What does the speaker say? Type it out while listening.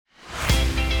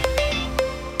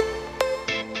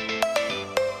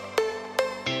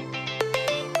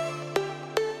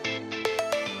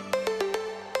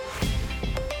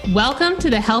Welcome to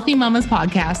the Healthy Mamas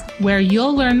Podcast, where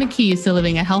you'll learn the keys to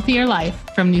living a healthier life,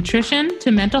 from nutrition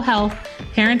to mental health,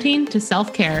 parenting to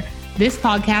self-care. This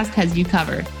podcast has you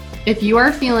covered. If you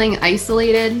are feeling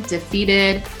isolated,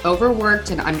 defeated,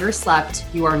 overworked, and underslept,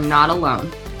 you are not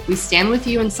alone. We stand with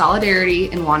you in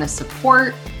solidarity and want to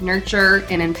support, nurture,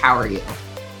 and empower you.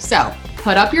 So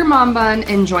put up your mom bun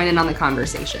and join in on the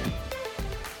conversation.